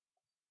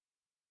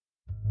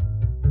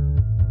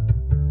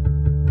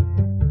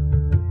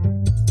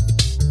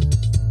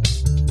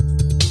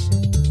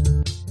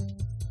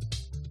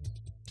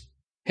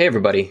Hey,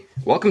 everybody.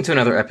 Welcome to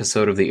another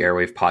episode of the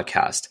Airwave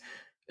Podcast,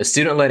 a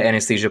student-led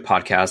anesthesia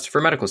podcast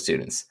for medical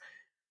students.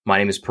 My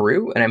name is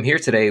Peru, and I'm here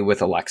today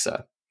with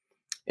Alexa.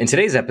 In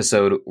today's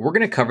episode, we're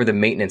going to cover the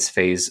maintenance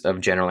phase of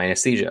general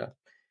anesthesia.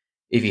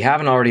 If you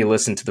haven't already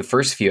listened to the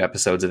first few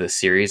episodes of this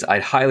series,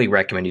 I'd highly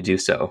recommend you do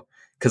so,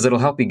 because it'll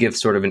help you give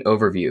sort of an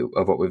overview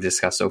of what we've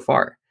discussed so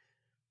far.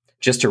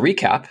 Just to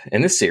recap,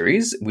 in this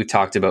series, we've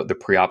talked about the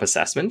pre-op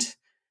assessment,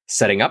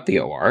 setting up the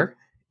OR,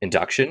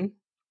 induction,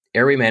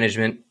 airway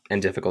management,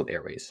 and difficult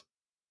airways.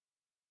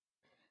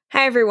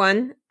 Hi,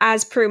 everyone.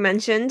 As Prue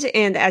mentioned,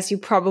 and as you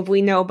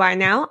probably know by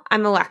now,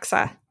 I'm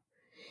Alexa.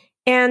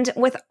 And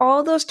with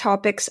all those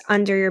topics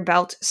under your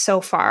belt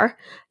so far,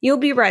 you'll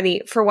be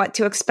ready for what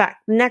to expect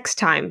next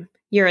time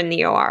you're in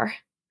the OR.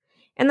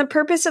 And the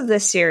purpose of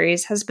this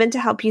series has been to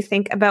help you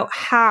think about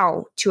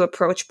how to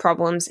approach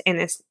problems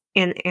in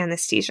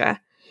anesthesia.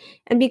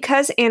 And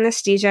because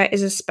anesthesia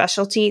is a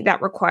specialty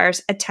that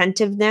requires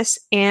attentiveness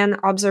and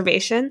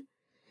observation,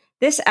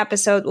 this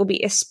episode will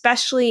be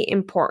especially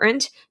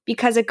important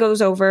because it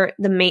goes over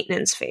the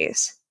maintenance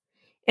phase.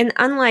 And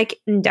unlike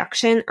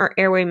induction or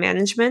airway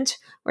management,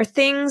 where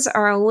things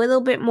are a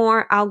little bit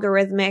more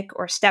algorithmic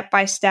or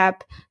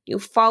step-by-step, you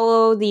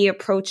follow the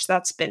approach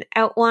that's been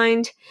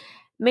outlined,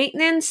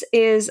 maintenance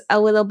is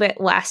a little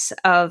bit less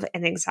of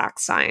an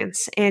exact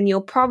science, and you'll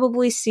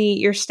probably see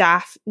your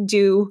staff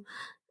do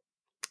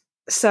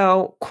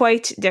so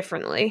quite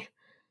differently.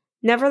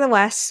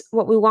 Nevertheless,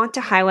 what we want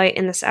to highlight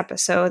in this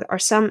episode are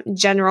some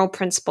general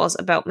principles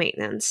about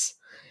maintenance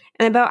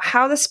and about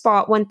how to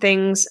spot when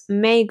things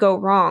may go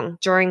wrong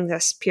during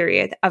this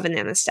period of an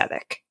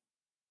anesthetic.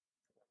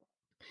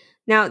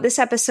 Now, this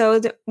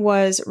episode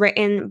was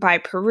written by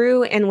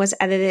Peru and was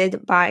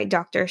edited by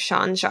Dr.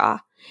 Sean Jha.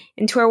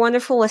 And to our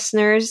wonderful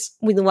listeners,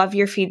 we love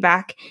your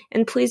feedback,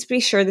 and please be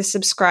sure to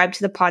subscribe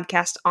to the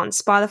podcast on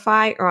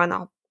Spotify or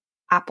on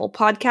Apple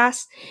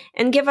Podcasts,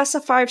 and give us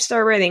a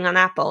 5-star rating on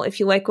Apple if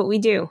you like what we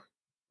do.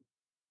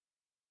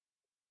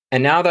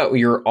 And now that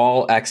you're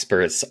all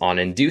experts on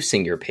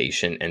inducing your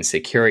patient and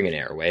securing an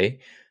airway,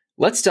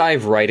 let's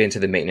dive right into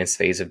the maintenance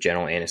phase of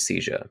general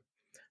anesthesia.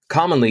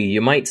 Commonly, you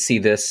might see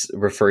this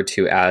referred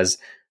to as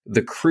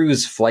the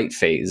cruise flight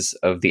phase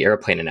of the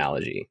airplane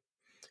analogy.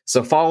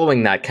 So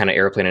following that kind of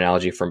airplane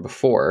analogy from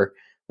before,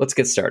 let's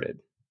get started.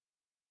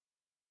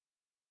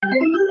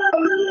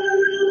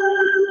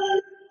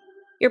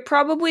 You're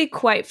probably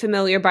quite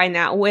familiar by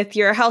now with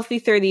your healthy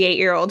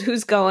 38-year-old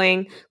who's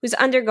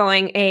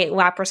undergoing a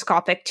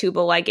laparoscopic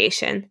tubal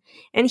ligation.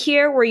 And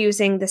here we're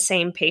using the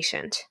same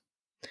patient.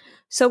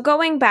 So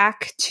going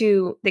back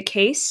to the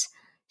case,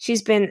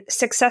 she's been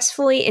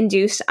successfully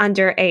induced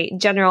under a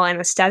general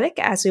anesthetic,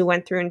 as we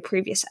went through in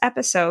previous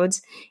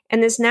episodes,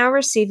 and is now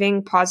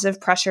receiving positive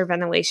pressure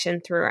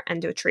ventilation through her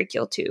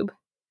endotracheal tube.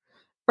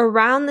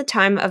 Around the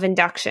time of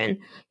induction,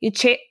 you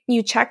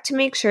check to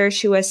make sure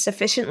she was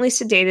sufficiently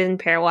sedated and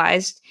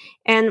paralyzed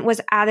and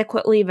was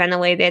adequately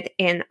ventilated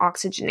and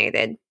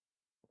oxygenated.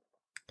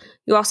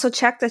 You also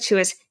check that she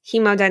was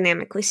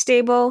hemodynamically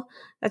stable,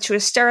 that she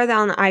was sterile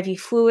on IV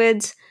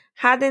fluids,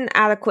 had an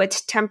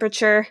adequate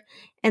temperature,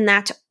 and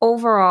that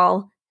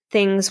overall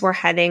things were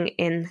heading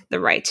in the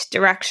right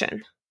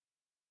direction.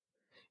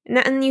 And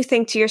then you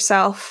think to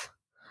yourself,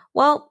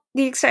 well,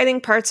 the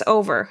exciting part's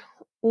over.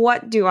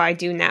 What do I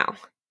do now?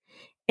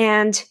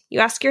 And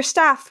you ask your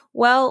staff,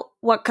 well,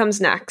 what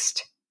comes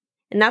next?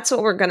 And that's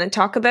what we're going to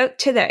talk about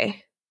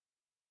today.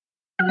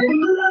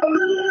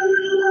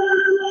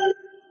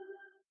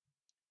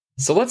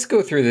 So let's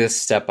go through this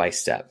step by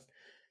step.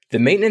 The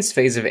maintenance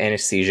phase of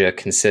anesthesia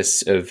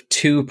consists of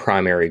two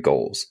primary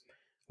goals.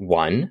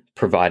 One,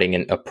 providing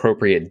an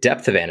appropriate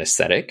depth of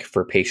anesthetic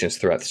for patients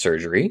throughout the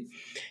surgery.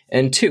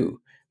 And two,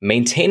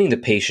 maintaining the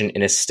patient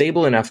in a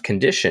stable enough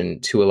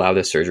condition to allow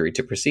the surgery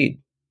to proceed.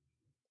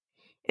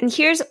 And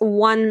here's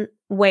one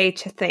way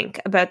to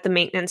think about the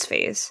maintenance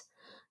phase.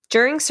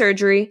 During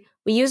surgery,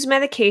 we use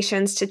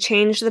medications to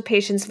change the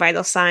patient's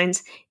vital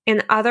signs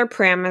and other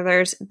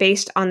parameters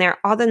based on their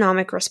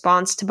autonomic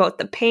response to both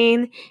the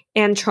pain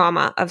and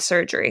trauma of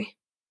surgery.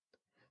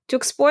 To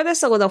explore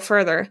this a little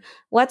further,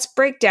 let's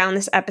break down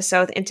this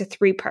episode into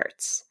 3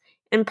 parts.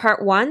 In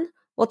part 1,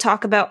 we'll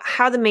talk about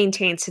how to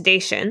maintain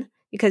sedation,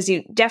 because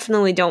you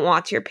definitely don't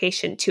want your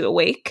patient to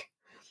awake.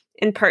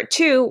 In part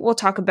 2, we'll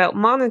talk about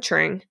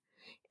monitoring.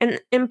 And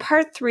in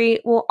part 3,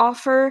 we'll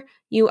offer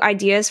you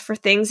ideas for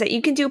things that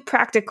you can do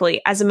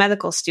practically as a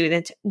medical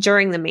student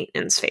during the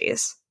maintenance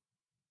phase.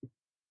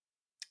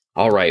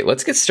 All right,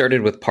 let's get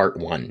started with part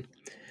 1.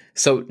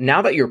 So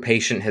now that your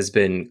patient has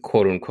been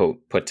quote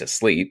unquote put to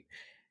sleep,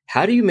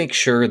 how do you make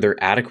sure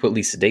they're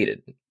adequately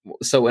sedated?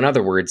 So in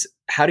other words,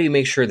 how do you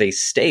make sure they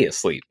stay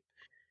asleep?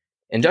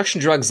 Induction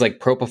drugs like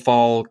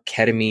propofol,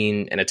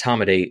 ketamine, and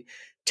etomidate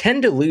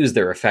tend to lose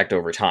their effect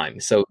over time.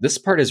 So this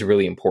part is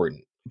really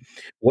important.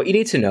 What you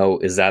need to know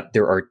is that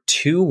there are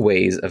 2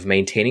 ways of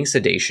maintaining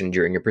sedation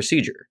during a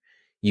procedure,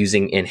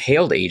 using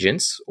inhaled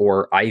agents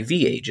or IV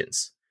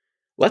agents.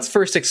 Let's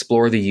first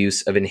explore the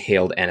use of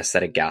inhaled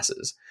anesthetic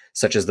gases,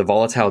 such as the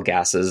volatile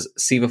gases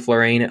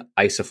sevoflurane,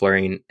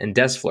 isoflurane, and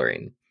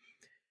desflurane.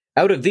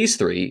 Out of these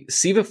three,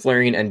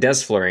 sevoflurane and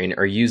desflurane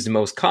are used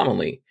most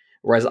commonly,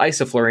 whereas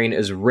isoflurane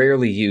is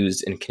rarely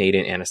used in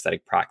Canadian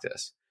anesthetic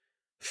practice.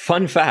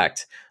 Fun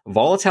fact,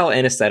 volatile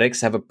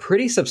anesthetics have a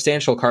pretty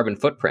substantial carbon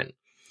footprint,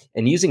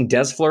 and using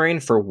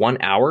desflurane for 1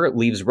 hour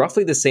leaves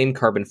roughly the same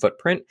carbon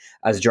footprint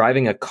as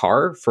driving a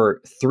car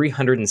for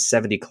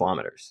 370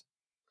 kilometers.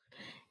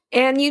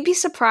 And you'd be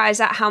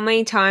surprised at how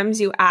many times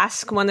you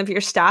ask one of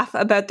your staff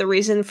about the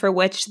reason for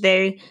which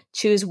they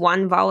choose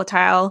one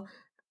volatile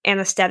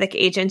anesthetic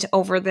agent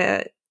over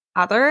the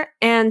other.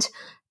 And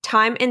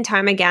time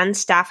again,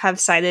 staff have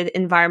cited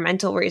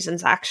environmental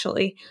reasons,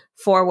 actually,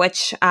 for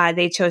which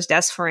they chose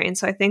desflurane.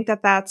 So I think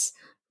that's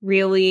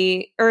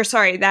really,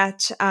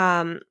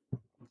 the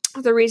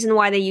reason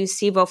why they use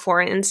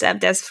sevoflurane instead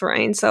of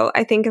desflurane. So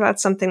I think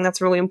that's something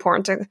that's really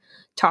important to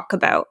talk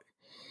about.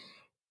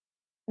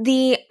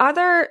 The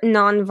other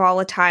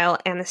non-volatile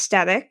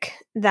anesthetic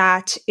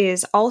that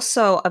is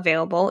also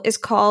available is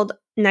called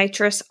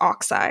nitrous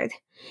oxide.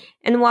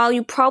 And while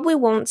you probably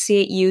won't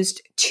see it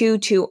used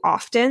too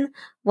often,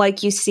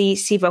 like you see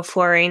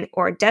sevoflurane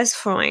or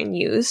desflurane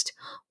used,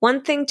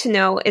 one thing to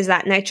know is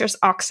that nitrous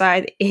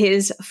oxide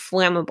is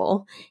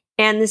flammable.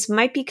 And this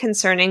might be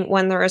concerning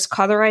when there is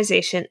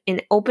cauterization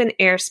in open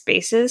air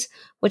spaces,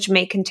 which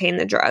may contain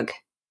the drug.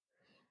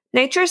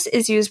 Nitrous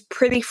is used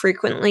pretty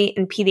frequently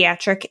in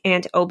pediatric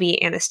and OB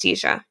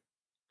anesthesia.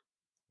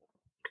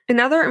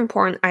 Another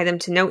important item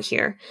to note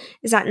here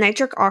is that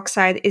nitric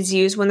oxide is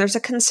used when there's a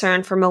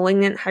concern for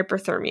malignant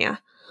hyperthermia,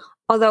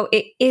 although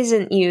it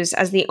isn't used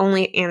as the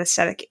only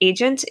anesthetic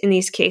agent in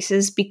these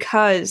cases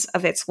because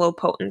of its low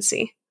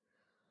potency.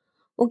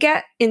 We'll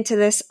get into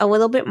this a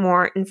little bit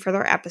more in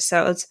further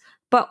episodes,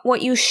 but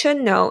what you should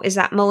know is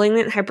that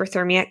malignant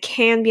hyperthermia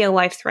can be a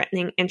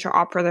life-threatening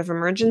intraoperative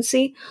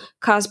emergency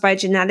caused by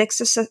genetic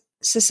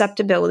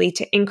susceptibility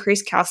to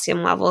increased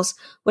calcium levels,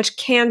 which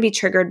can be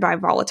triggered by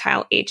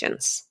volatile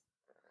agents.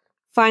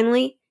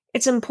 Finally,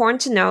 it's important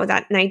to know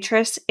that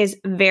nitrous is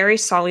very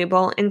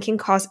soluble and can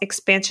cause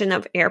expansion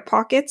of air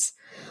pockets,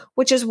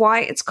 which is why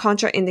it's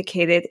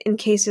contraindicated in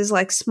cases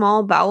like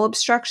small bowel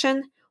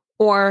obstruction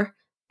or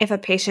if a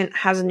patient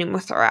has a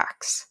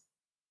pneumothorax.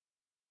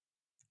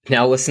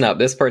 Now listen up,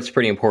 this part's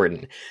pretty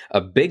important. A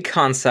big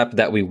concept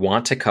that we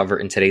want to cover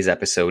in today's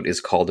episode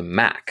is called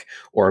MAC,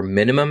 or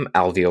minimum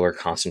alveolar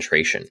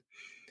concentration.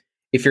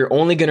 If you're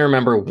only going to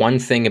remember one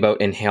thing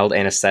about inhaled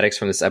anesthetics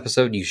from this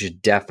episode, you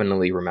should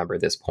definitely remember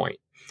this point.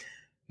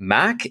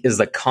 MAC is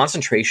the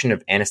concentration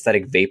of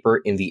anesthetic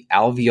vapor in the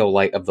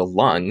alveoli of the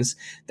lungs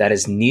that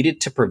is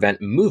needed to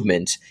prevent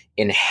movement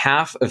in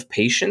half of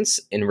patients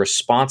in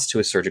response to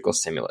a surgical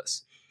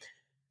stimulus.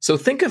 So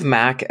think of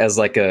MAC as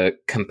like a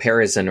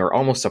comparison or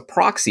almost a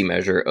proxy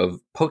measure of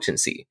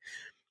potency.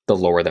 The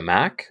lower the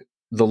MAC,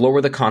 the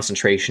lower the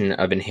concentration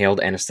of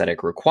inhaled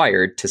anesthetic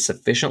required to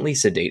sufficiently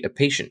sedate a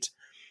patient.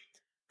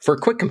 For a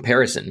quick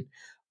comparison,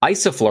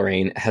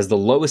 isoflurane has the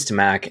lowest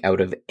MAC out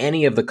of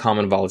any of the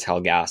common volatile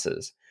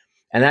gases,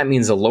 and that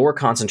means a lower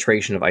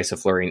concentration of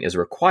isoflurane is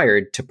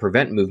required to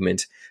prevent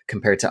movement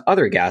compared to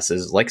other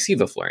gases like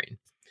sevoflurane.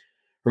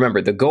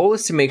 Remember, the goal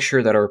is to make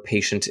sure that our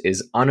patient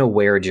is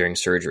unaware during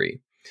surgery.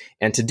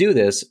 And to do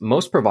this,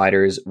 most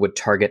providers would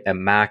target a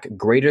MAC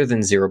greater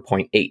than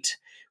 0.8,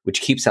 which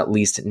keeps at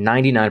least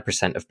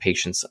 99% of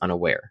patients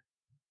unaware.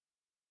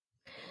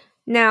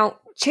 Now,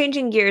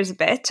 changing gears a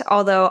bit,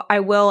 although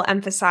I will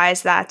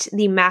emphasize that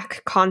the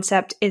MAC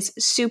concept is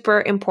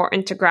super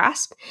important to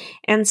grasp.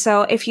 And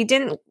so if you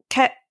didn't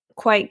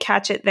quite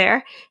catch it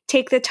there,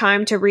 take the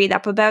time to read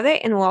up about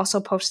it, and we'll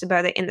also post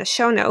about it in the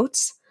show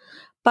notes.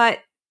 But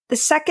the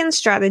second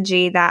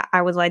strategy that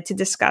I would like to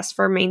discuss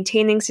for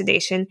maintaining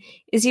sedation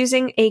is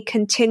using a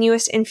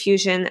continuous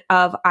infusion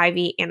of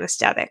IV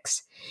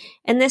anesthetics.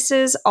 And this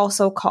is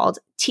also called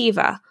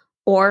TIVA,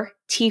 or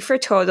T for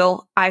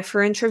total, I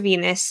for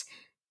intravenous,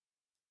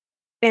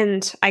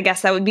 and I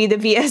guess that would be the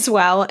V as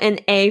well,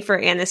 and A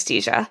for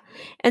anesthesia.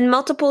 And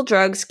multiple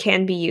drugs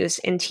can be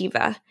used in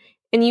TIVA.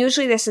 And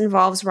usually this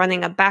involves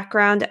running a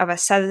background of a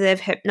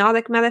sedative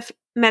hypnotic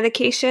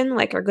medication,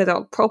 like our good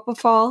old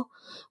propofol,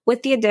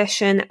 with the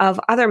addition of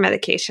other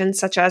medications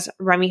such as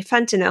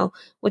remifentanil,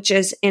 which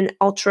is an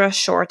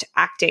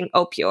ultra-short-acting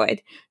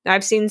opioid. Now,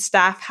 I've seen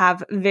staff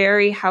have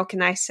very,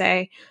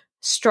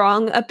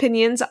 strong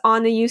opinions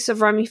on the use of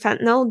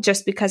remifentanil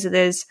just because it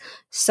is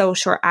so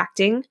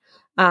short-acting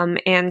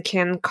and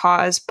can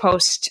cause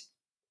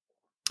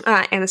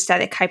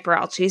post-anesthetic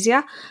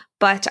hyperalgesia,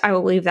 but I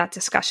will leave that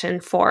discussion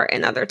for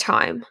another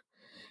time.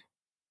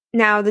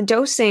 Now, the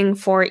dosing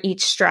for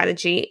each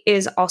strategy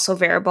is also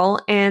variable,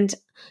 and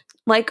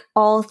like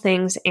all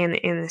things in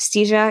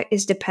anesthesia,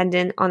 is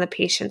dependent on the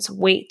patient's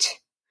weight.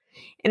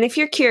 And if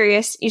you're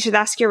curious, you should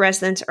ask your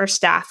resident or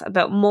staff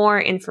about more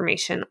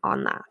information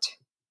on that.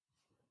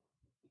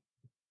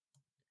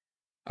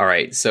 All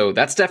right, so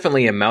that's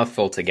definitely a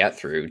mouthful to get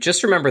through.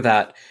 Just remember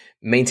that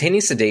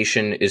maintaining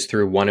sedation is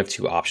through one of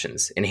two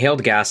options,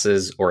 inhaled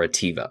gases or a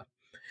TIVA.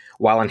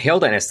 While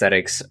inhaled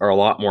anesthetics are a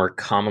lot more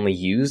commonly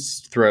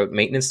used throughout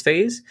maintenance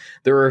phase,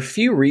 there are a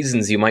few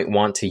reasons you might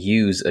want to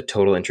use a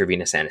total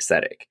intravenous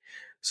anesthetic.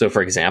 So,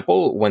 for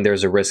example, when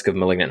there's a risk of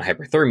malignant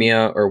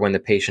hyperthermia or when the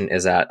patient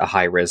is at a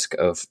high risk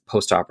of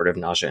postoperative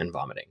nausea and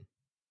vomiting.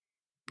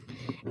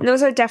 And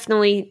those are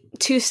definitely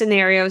two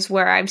scenarios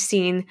where I've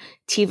seen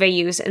Tiva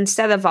used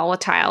instead of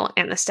volatile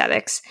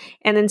anesthetics.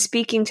 And in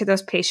speaking to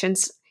those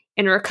patients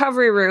in a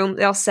recovery room,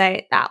 they'll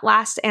say that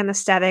last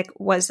anesthetic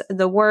was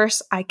the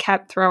worst. I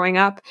kept throwing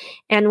up.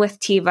 And with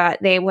Tiva,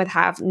 they would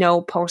have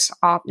no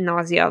post-op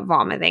nausea,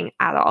 vomiting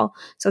at all.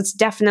 So it's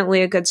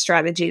definitely a good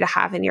strategy to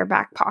have in your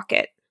back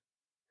pocket.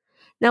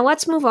 Now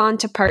let's move on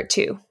to part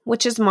 2,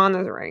 which is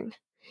monitoring.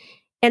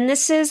 And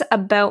this is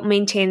about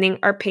maintaining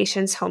our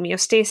patient's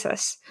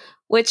homeostasis,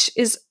 which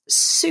is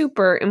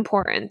super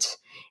important.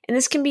 And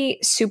this can be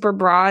super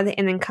broad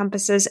and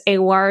encompasses a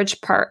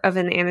large part of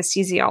an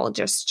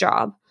anesthesiologist's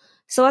job.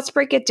 So let's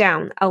break it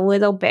down a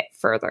little bit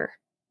further.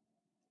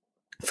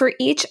 For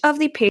each of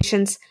the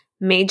patient's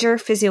major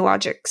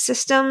physiologic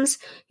systems,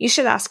 you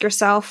should ask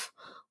yourself,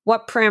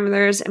 what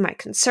parameters am I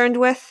concerned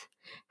with?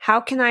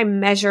 How can I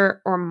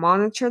measure or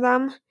monitor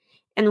them?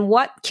 And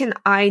what can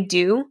I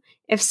do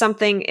if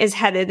something is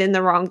headed in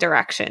the wrong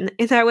direction?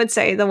 And I would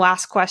say the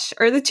last question,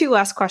 or the two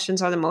last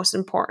questions, are the most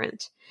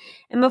important.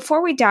 And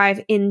before we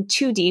dive in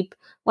too deep,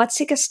 let's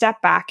take a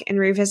step back and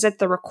revisit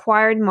the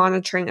required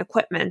monitoring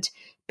equipment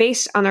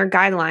based on our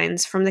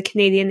guidelines from the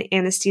Canadian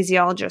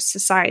Anesthesiologists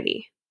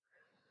Society.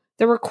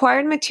 The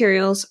required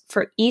materials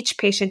for each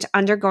patient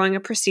undergoing a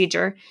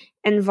procedure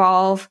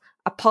involve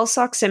a pulse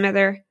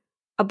oximeter,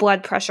 a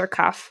blood pressure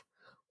cuff,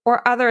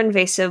 or other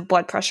invasive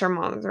blood pressure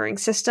monitoring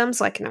systems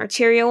like an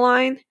arterial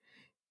line,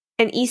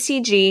 an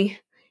ECG,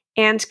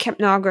 and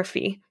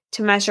capnography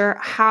to measure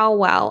how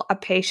well a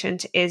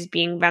patient is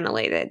being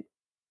ventilated.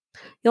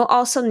 You'll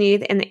also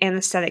need an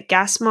anesthetic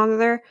gas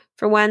monitor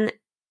for when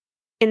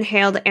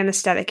inhaled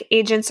anesthetic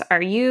agents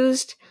are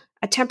used,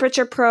 a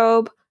temperature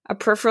probe, a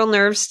peripheral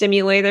nerve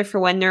stimulator for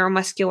when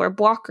neuromuscular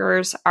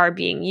blockers are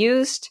being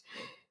used,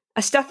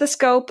 a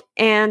stethoscope,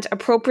 and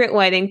appropriate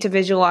lighting to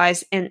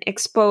visualize an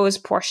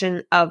exposed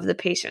portion of the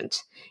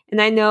patient.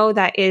 And I know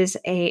that is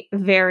a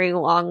very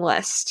long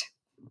list.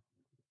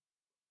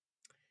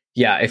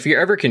 Yeah, if you're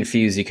ever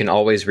confused, you can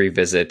always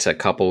revisit a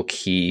couple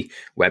key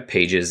web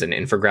pages and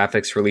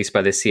infographics released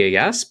by the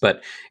CAS,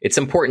 but it's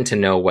important to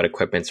know what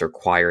equipment's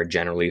required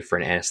generally for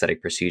an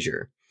anesthetic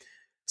procedure.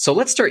 So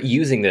let's start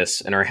using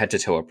this in our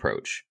head-to-toe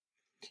approach.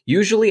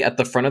 Usually at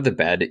the front of the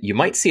bed, you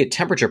might see a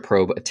temperature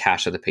probe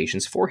attached to the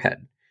patient's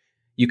forehead.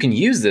 You can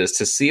use this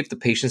to see if the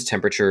patient's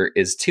temperature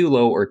is too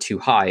low or too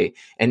high,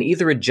 and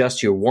either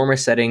adjust your warmer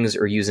settings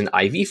or use an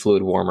IV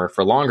fluid warmer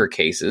for longer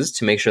cases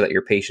to make sure that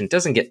your patient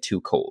doesn't get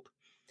too cold.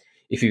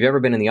 If you've ever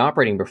been in the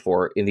operating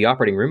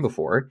room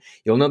before,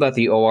 you'll know that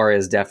the OR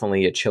is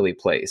definitely a chilly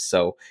place.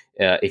 So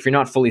if you're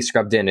not fully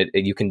scrubbed in,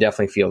 you can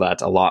definitely feel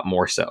that a lot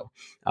more so.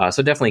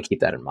 So definitely keep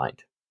that in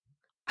mind.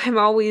 I'm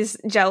always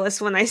jealous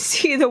when I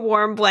see the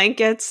warm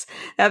blankets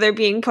that are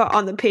being put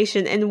on the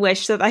patient and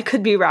wish that I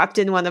could be wrapped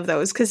in one of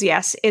those because,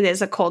 yes, it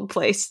is a cold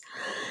place.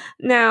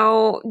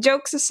 Now,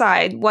 jokes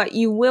aside, what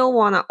you will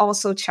want to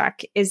also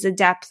check is the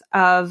depth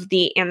of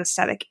the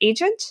anesthetic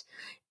agent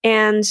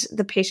and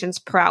the patient's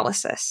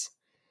paralysis.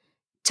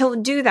 To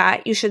do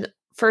that, you should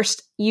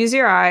first use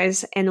your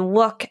eyes and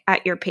look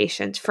at your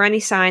patient for any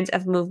signs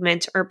of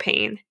movement or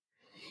pain.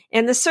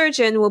 And the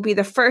surgeon will be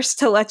the first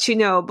to let you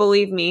know,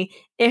 believe me,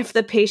 if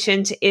the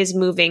patient is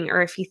moving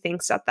or if he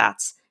thinks that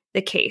that's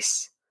the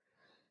case.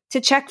 To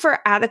check for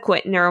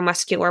adequate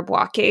neuromuscular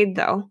blockade,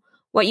 though,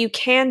 what you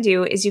can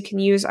do is you can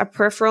use a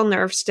peripheral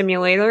nerve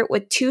stimulator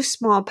with 2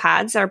 small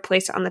pads that are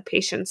placed on the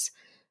patient's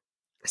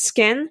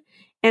skin,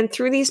 and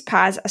through these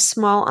pads, a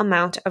small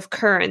amount of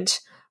current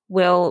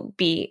will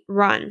be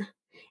run.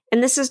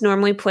 And this is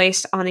normally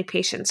placed on a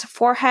patient's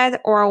forehead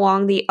or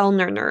along the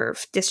ulnar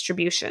nerve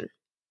distribution.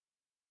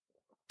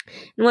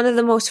 And one of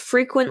the most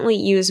frequently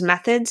used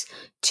methods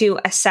to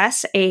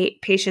assess a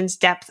patient's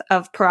depth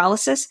of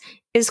paralysis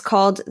is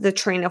called the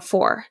train of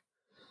 4.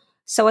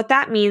 So what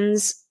that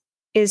means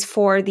is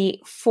for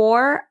the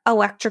 4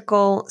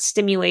 electrical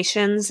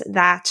stimulations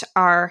that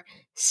are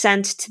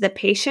sent to the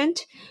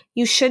patient,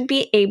 you should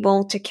be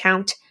able to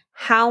count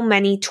how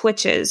many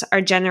twitches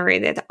are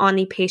generated on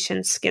the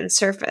patient's skin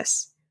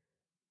surface.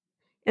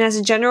 And as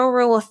a general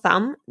rule of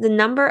thumb, the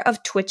number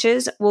of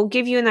twitches will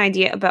give you an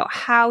idea about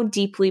how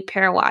deeply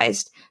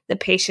paralyzed the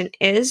patient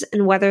is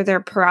and whether their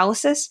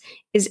paralysis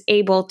is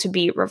able to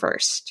be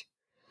reversed.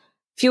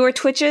 Fewer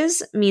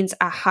twitches means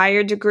a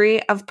higher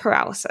degree of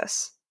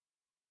paralysis.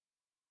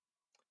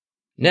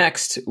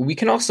 Next, we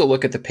can also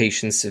look at the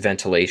patient's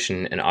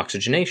ventilation and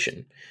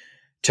oxygenation.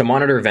 To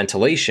monitor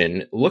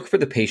ventilation, look for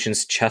the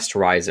patient's chest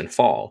rise and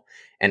fall,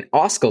 and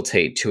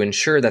auscultate to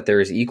ensure that there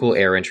is equal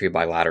air entry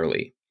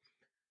bilaterally.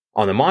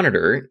 On the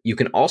monitor, you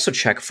can also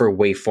check for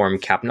waveform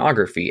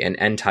capnography and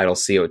end tidal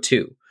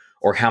CO2,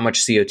 or how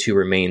much CO2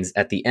 remains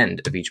at the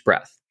end of each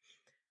breath.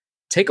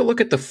 Take a look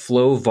at the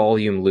flow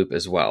volume loop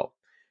as well.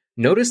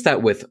 Notice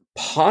that with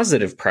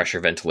positive pressure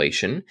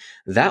ventilation,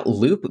 that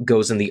loop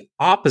goes in the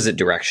opposite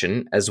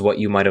direction as what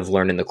you might have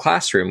learned in the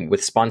classroom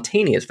with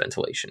spontaneous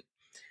ventilation.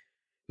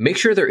 Make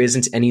sure there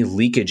isn't any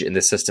leakage in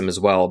the system as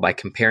well by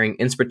comparing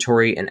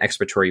inspiratory and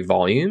expiratory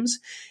volumes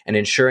and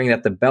ensuring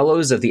that the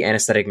bellows of the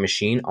anesthetic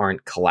machine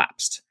aren't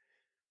collapsed.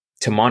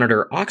 To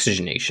monitor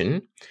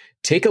oxygenation,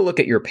 take a look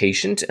at your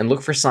patient and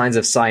look for signs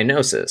of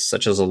cyanosis,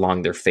 such as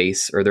along their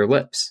face or their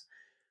lips.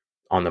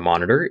 On the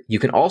monitor, you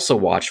can also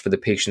watch for the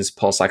patient's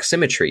pulse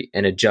oximetry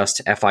and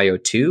adjust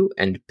FiO2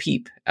 and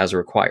PEEP as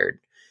required.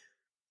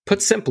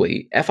 Put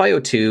simply,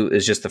 FiO2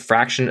 is just the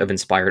fraction of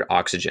inspired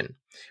oxygen,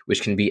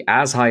 which can be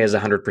as high as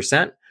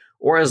 100%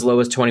 or as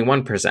low as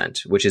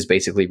 21%, which is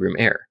basically room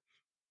air.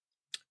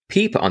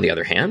 PEEP, on the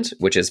other hand,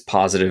 which is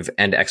positive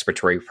end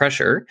expiratory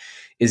pressure,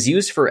 is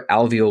used for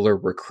alveolar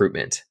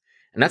recruitment.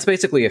 And that's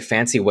basically a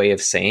fancy way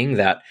of saying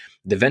that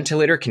the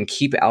ventilator can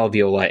keep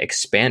alveoli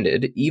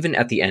expanded even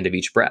at the end of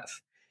each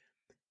breath.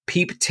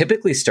 PEEP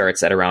typically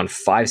starts at around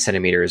 5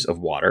 centimeters of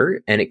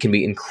water, and it can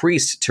be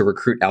increased to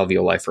recruit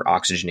alveoli for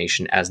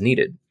oxygenation as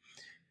needed.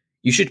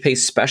 You should pay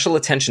special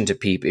attention to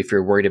PEEP if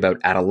you're worried about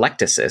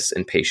atelectasis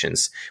in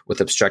patients with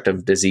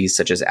obstructive disease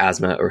such as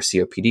asthma or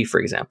COPD,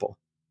 for example.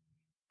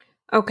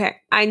 Okay,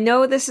 I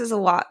know this is a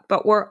lot,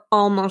 but we're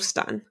almost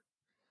done.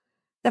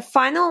 The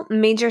final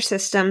major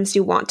systems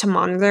you want to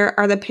monitor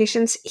are the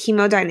patient's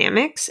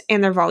hemodynamics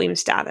and their volume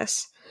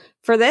status.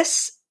 For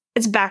this,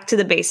 it's back to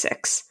the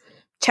basics.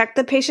 Check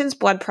the patient's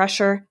blood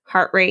pressure,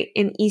 heart rate,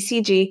 and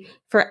ECG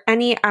for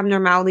any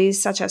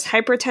abnormalities such as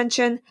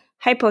hypertension,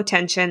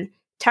 hypotension,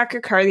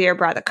 tachycardia or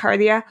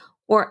bradycardia,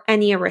 or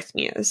any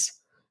arrhythmias.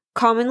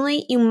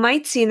 Commonly, you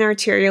might see an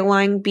arterial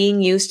line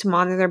being used to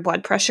monitor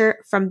blood pressure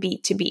from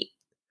beat to beat.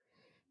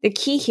 The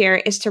key here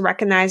is to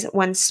recognize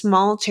when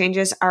small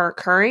changes are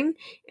occurring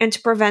and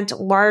to prevent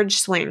large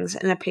swings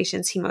in the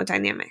patient's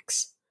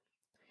hemodynamics.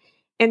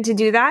 And to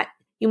do that,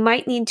 you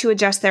might need to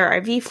adjust their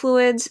IV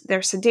fluids,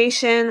 their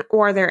sedation,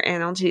 or their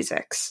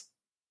analgesics.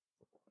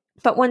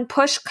 But when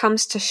push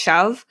comes to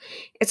shove,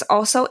 it's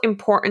also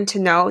important to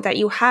know that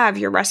you have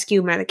your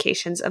rescue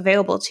medications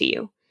available to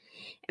you.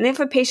 And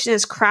if a patient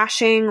is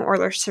crashing or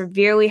they're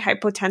severely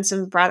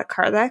hypotensive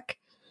bradycardic,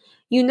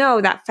 you know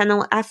that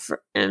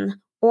phenylephrine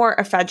or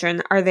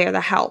ephedrine are there to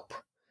help.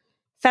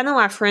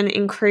 Phenylephrine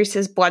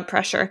increases blood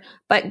pressure,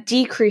 but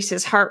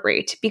decreases heart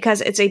rate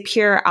because it's a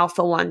pure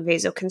alpha-1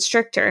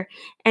 vasoconstrictor,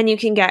 and you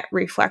can get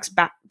reflex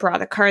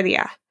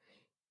bradycardia.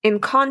 In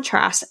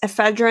contrast,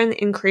 ephedrine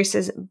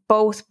increases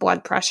both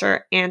blood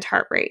pressure and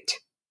heart rate.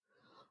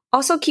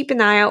 Also keep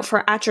an eye out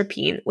for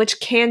atropine, which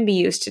can be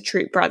used to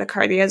treat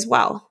bradycardia as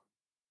well.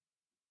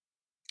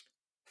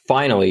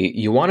 Finally,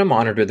 you want to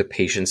monitor the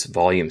patient's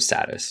volume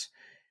status.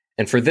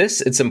 And for this,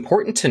 it's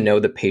important to know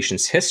the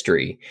patient's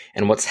history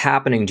and what's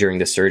happening during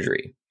the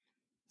surgery.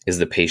 Is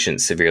the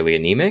patient severely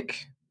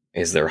anemic?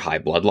 Is there high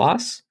blood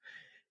loss?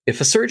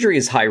 If a surgery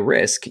is high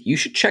risk, you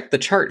should check the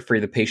chart for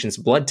the patient's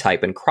blood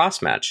type and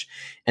cross-match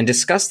and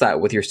discuss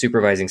that with your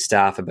supervising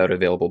staff about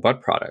available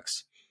blood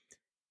products.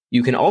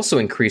 You can also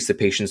increase the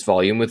patient's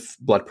volume with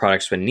blood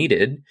products when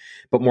needed,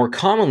 but more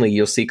commonly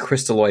you'll see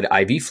crystalloid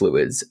IV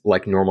fluids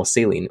like normal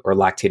saline or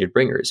lactated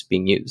bringers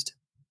being used.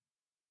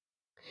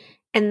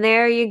 And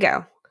there you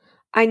go.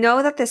 I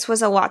know that this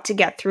was a lot to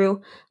get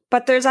through,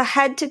 but there's a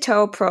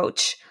head-to-toe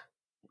approach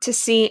to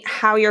see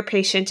how your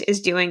patient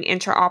is doing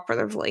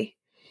intraoperatively.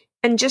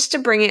 And just to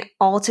bring it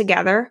all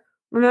together,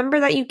 remember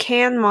that you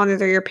can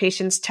monitor your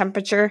patient's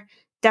temperature,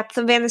 depth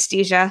of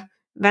anesthesia,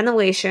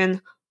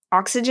 ventilation,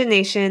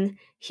 oxygenation,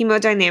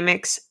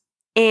 hemodynamics,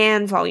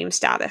 and volume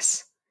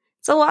status.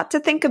 It's a lot to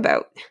think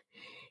about.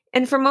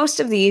 And for most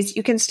of these,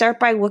 you can start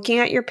by looking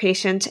at your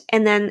patient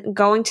and then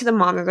going to the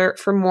monitor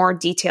for more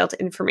detailed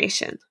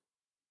information.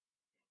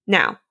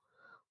 Now,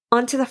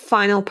 on to the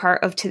final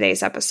part of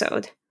today's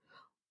episode.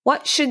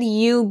 What should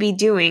you be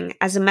doing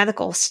as a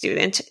medical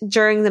student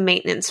during the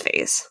maintenance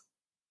phase?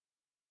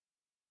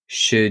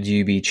 Should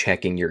you be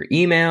checking your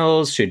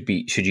emails? Should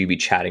you be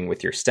chatting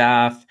with your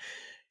staff?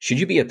 Should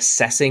you be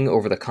obsessing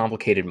over the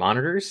complicated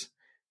monitors?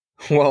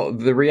 Well,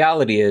 the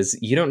reality is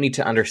you don't need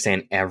to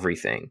understand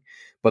everything,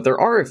 but there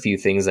are a few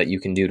things that you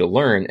can do to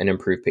learn and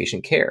improve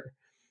patient care.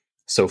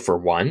 So for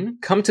one,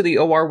 come to the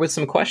OR with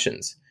some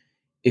questions.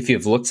 If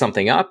you've looked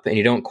something up and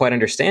you don't quite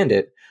understand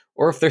it,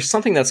 or if there's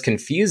something that's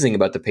confusing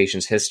about the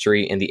patient's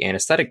history and the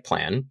anesthetic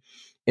plan,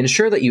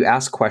 ensure that you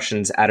ask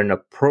questions at an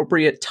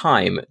appropriate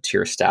time to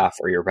your staff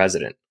or your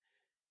resident.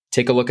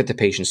 Take a look at the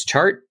patient's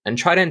chart and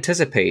try to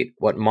anticipate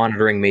what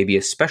monitoring may be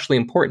especially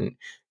important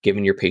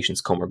given your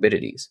patient's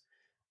comorbidities.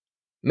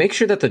 Make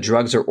sure that the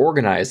drugs are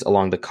organized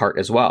along the cart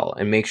as well,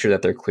 and make sure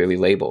that they're clearly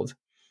labeled.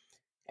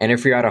 And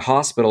if you're at a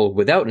hospital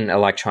without an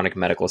electronic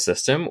medical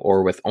system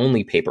or with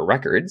only paper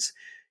records,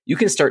 you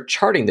can start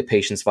charting the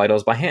patient's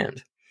vitals by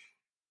hand.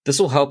 This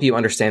will help you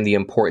understand the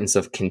importance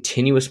of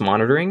continuous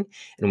monitoring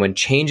and when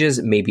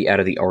changes may be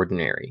out of the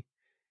ordinary.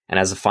 And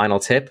as a final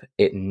tip,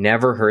 it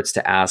never hurts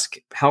to ask,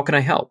 "How can I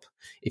help?"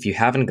 if you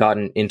haven't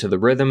gotten into the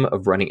rhythm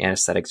of running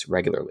anesthetics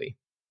regularly.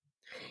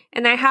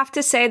 And I have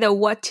to say that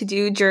what to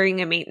do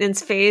during a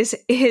maintenance phase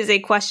is a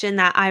question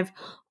that I've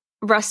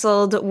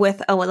wrestled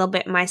with a little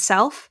bit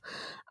myself.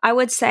 I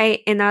would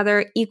say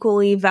another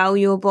equally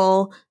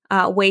valuable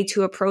way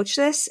to approach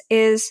this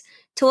is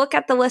to look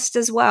at the list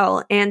as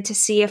well and to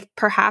see if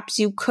perhaps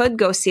you could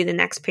go see the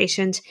next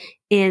patient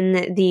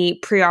in the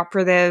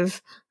preoperative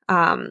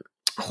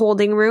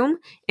holding room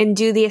and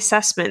do the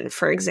assessment,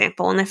 for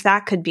example, and if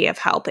that could be of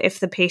help if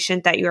the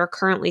patient that you are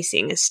currently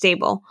seeing is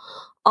stable.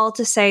 All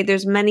to say,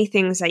 there's many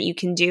things that you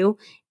can do,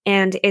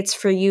 and it's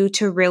for you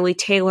to really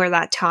tailor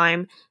that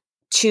time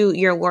to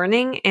your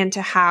learning and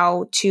to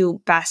how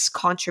to best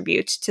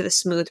contribute to the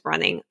smooth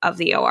running of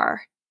the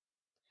OR.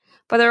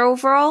 But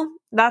overall,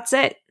 that's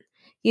it.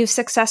 You've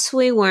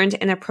successfully learned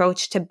an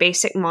approach to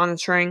basic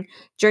monitoring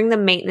during the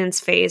maintenance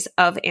phase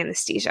of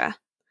anesthesia.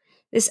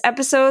 This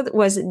episode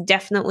was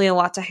definitely a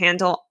lot to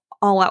handle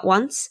all at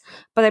once,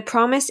 but I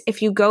promise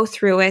if you go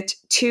through it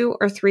 2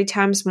 or 3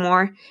 times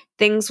more,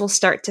 things will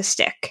start to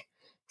stick.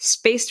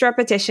 Spaced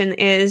repetition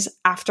is,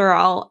 after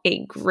all,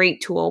 a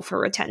great tool for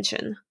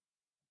retention.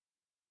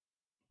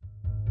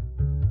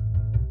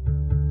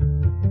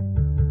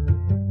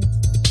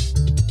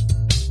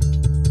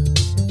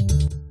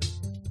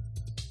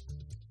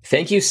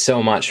 Thank you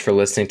so much for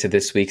listening to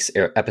this week's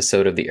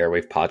episode of the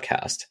Airwave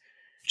Podcast.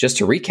 Just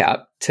to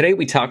recap, today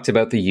we talked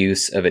about the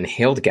use of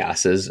inhaled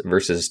gases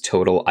versus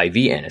total IV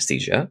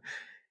anesthesia,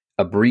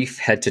 a brief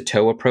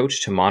head-to-toe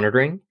approach to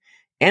monitoring,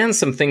 and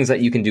some things that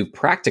you can do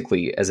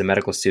practically as a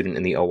medical student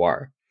in the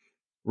OR.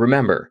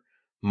 Remember,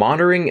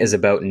 monitoring is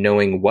about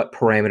knowing what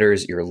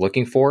parameters you're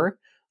looking for,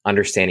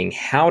 understanding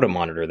how to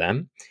monitor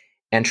them,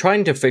 and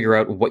trying to figure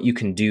out what you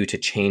can do to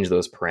change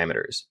those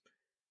parameters.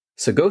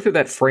 So go through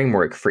that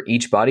framework for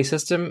each body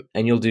system,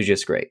 and you'll do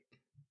just great.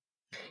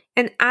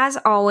 And as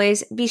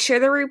always, be sure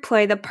to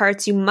replay the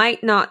parts you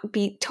might not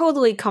be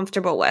totally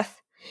comfortable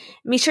with.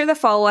 Be sure to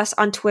follow us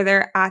on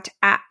Twitter at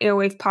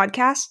Airwave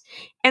Podcast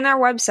and our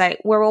website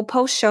where we'll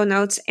post show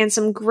notes and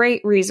some great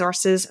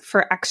resources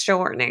for extra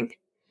learning.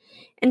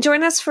 And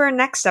join us for our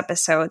next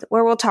episode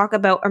where we'll talk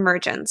about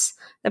emergence,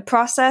 the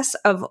process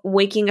of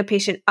waking a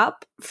patient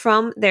up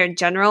from their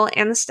general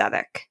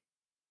anesthetic.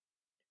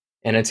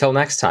 And until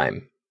next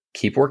time,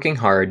 keep working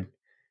hard,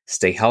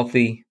 stay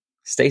healthy,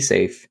 stay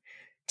safe,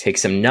 take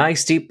some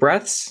nice deep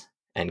breaths,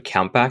 and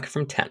count back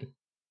from 10.